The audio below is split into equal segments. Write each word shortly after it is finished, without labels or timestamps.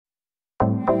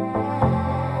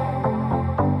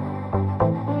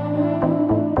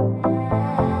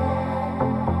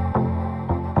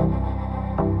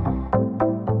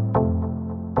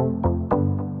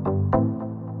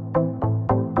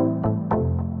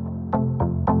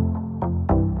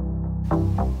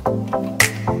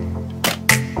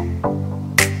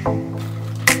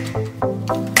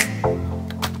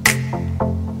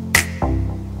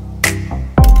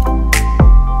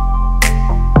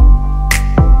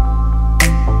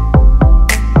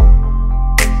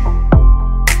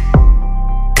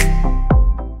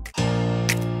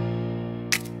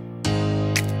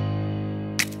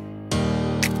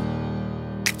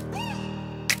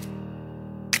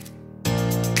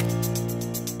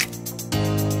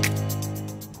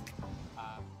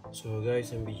So guys,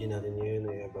 ang video natin ngayon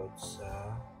ay about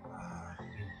sa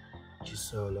AEGIS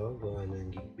Solo, gawa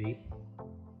ng gig vape.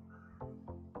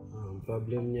 Ang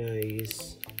problem niya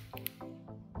is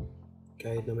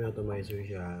kahit na may atomizer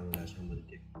siya, wala siyang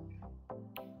mag-detect.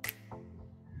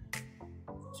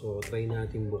 So try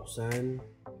natin buksan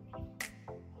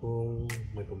kung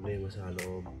may problema sa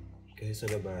loob. Kasi sa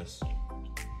labas,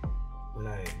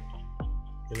 wala eh.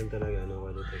 Ganun talaga,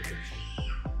 detected siya.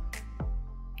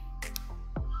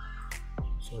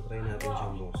 So try natin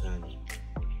siyang buksan.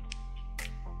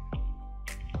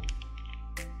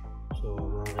 So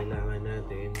mga kailangan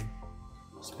natin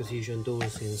is precision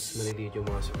tools since maliliit yung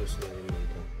mga screws natin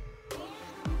dito.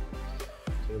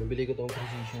 So nabili ko itong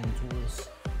precision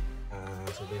tools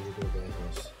sa 22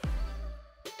 pesos.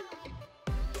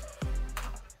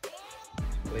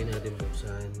 So, try natin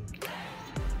buksan.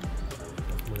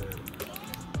 Off muna.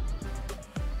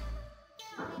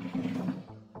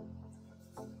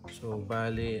 So,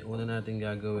 bali, una natin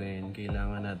gagawin,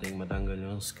 kailangan natin matanggal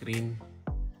yung screen.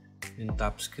 Yung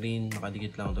top screen,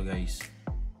 nakadikit lang to guys.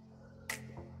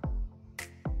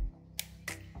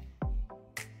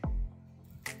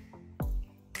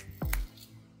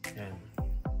 Yan.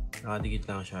 Nakadikit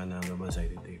lang siya ng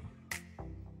double-sided tape.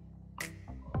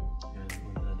 Yan,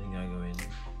 una natin gagawin.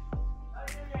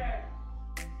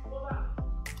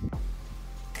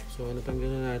 So, natanggal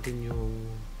na natin yung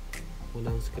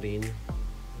unang screen.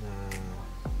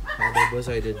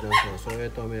 Double-sided lang siya. So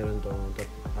ito meron tong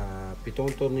 7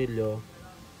 tornilyo.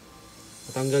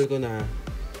 Natanggal ko na.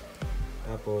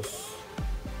 Tapos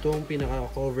itong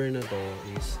pinaka-cover na to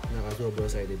is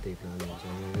naka-double-sided tape na. So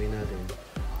ang gawin natin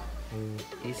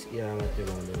is iangat yung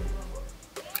mga doon.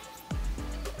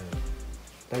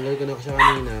 Tanggal ko na siya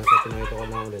kanina. So pinakita ko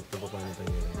lang ulit kung paano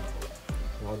tanggalin.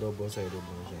 Naka-double-sided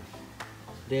lang siya.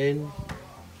 Then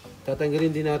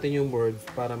tatanggalin din natin yung board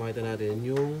para makita natin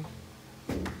yung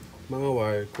mga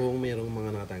wire kung mayroong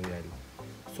mga nakatanggal.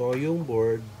 So yung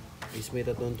board is may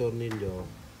 3 tornilyo.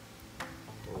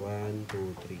 1,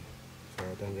 2, 3. So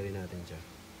tanggalin natin siya.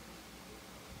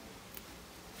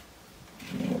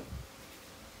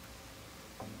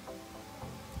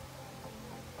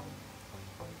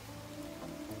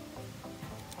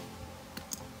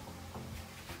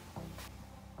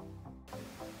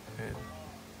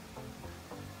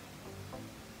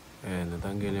 Ayan,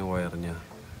 natanggal yung wire niya.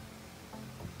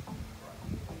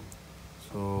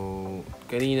 So,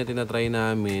 kanina tinatry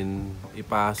namin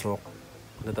ipasok,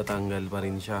 natatanggal pa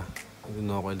rin siya.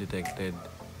 No COIL detected.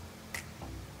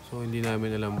 So, hindi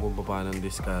namin alam kung paano ang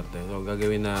diskarte. So,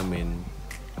 gagawin namin,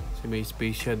 kasi may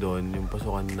space siya doon, yung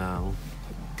pasukan ng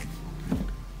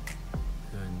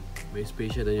yan, may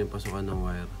space siya doon yung pasukan ng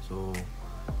wire. So,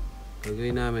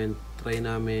 gagawin namin, try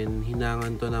namin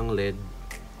hinangan to ng LED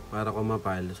para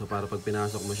kumapal. So, para pag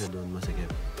pinasok mo siya doon, masikip.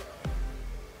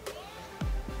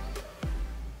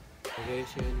 So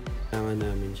guys, yun. Kailangan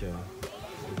namin siya.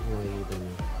 Kung makikita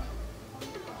nyo.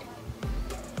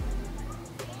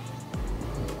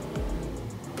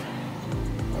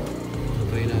 So,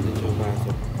 try natin siya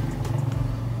pasok.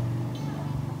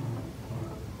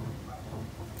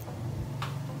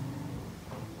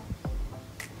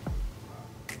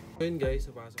 So yun guys,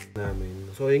 napasok namin.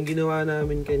 So yung ginawa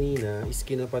namin kanina is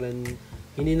kinapalan,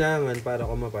 hininangan para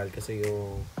kumapal kasi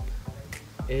yung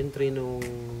entry nung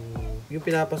yung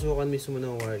pinapasukan mismo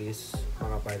ng wire is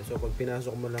makapal. So pag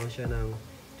pinasok mo lang siya ng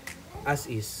as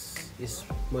is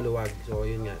maluwag. So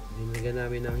yun nga, dinagyan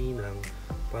namin ng hinang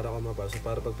para kumapal. So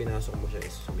para pag pinasok mo siya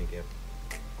is sumikip.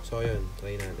 So yun,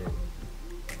 try natin.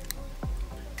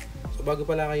 So bago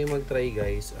pala kayo mag-try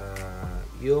guys,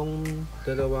 yung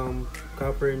dalawang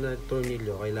copper na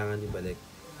tornilyo kailangan ibalik.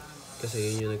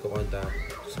 Kasi yun yung nagko-contact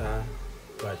sa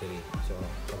battery. So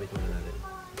kapit muna natin.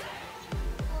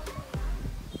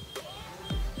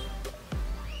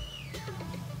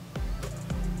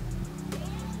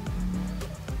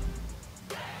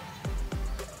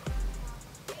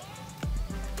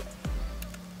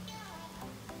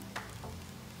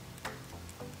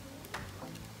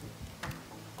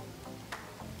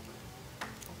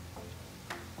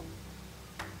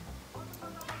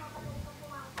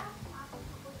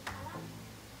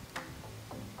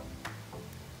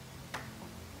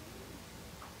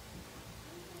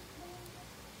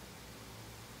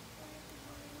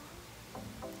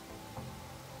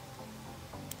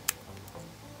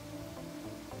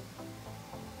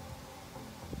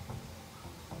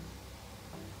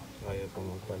 Kaya po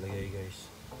magpalagay guys.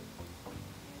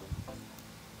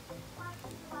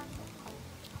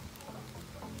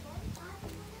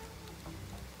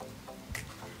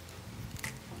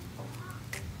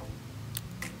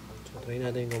 So try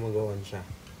natin kung mag-on siya.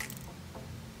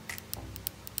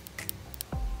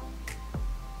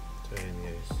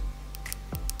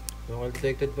 No coil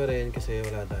detected pa rin kasi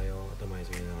wala tayong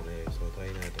atomizer na relay. So try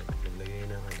natin. Maglagay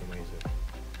ng atomizer.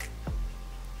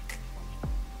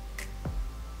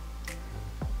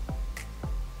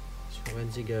 As you can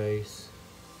see guys,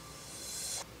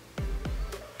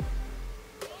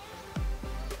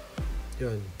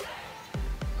 yun.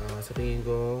 Sa tingin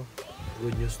ko,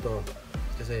 good news to.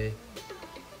 Kasi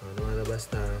lumalabas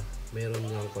na meron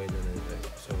ng coil na na-detect.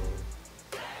 So,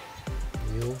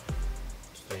 new.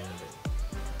 Let's try natin.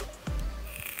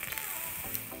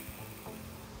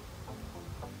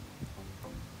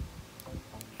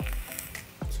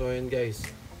 So, yun guys.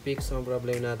 Fix ang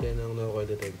problem natin ng no coil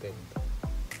detected.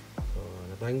 So,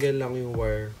 natanggal lang yung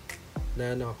wire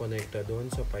na nakakonekta doon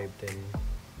sa 510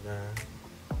 na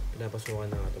pinapasukan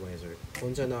ng atomizer.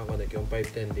 Kung saan nakakonect yung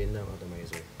 510 din ng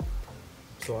atomizer.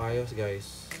 So, ayos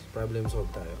guys. Problem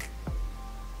solved tayo.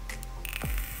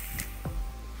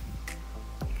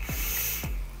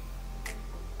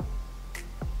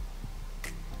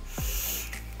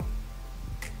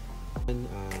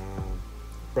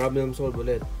 Problem solved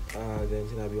ulit. Then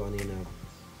sinabi ko kanina,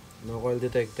 no coil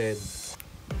detected.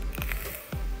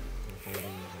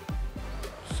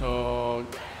 So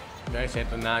guys,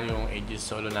 ito na yung AEGIS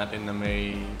solo natin na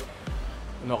may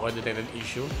no coil detected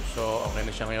issue. So okay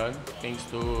na siya ngayon. Thanks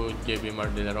to JB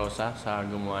Mar de la Rosa sa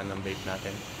gumawa ng vape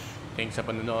natin. Thanks sa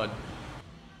panonood.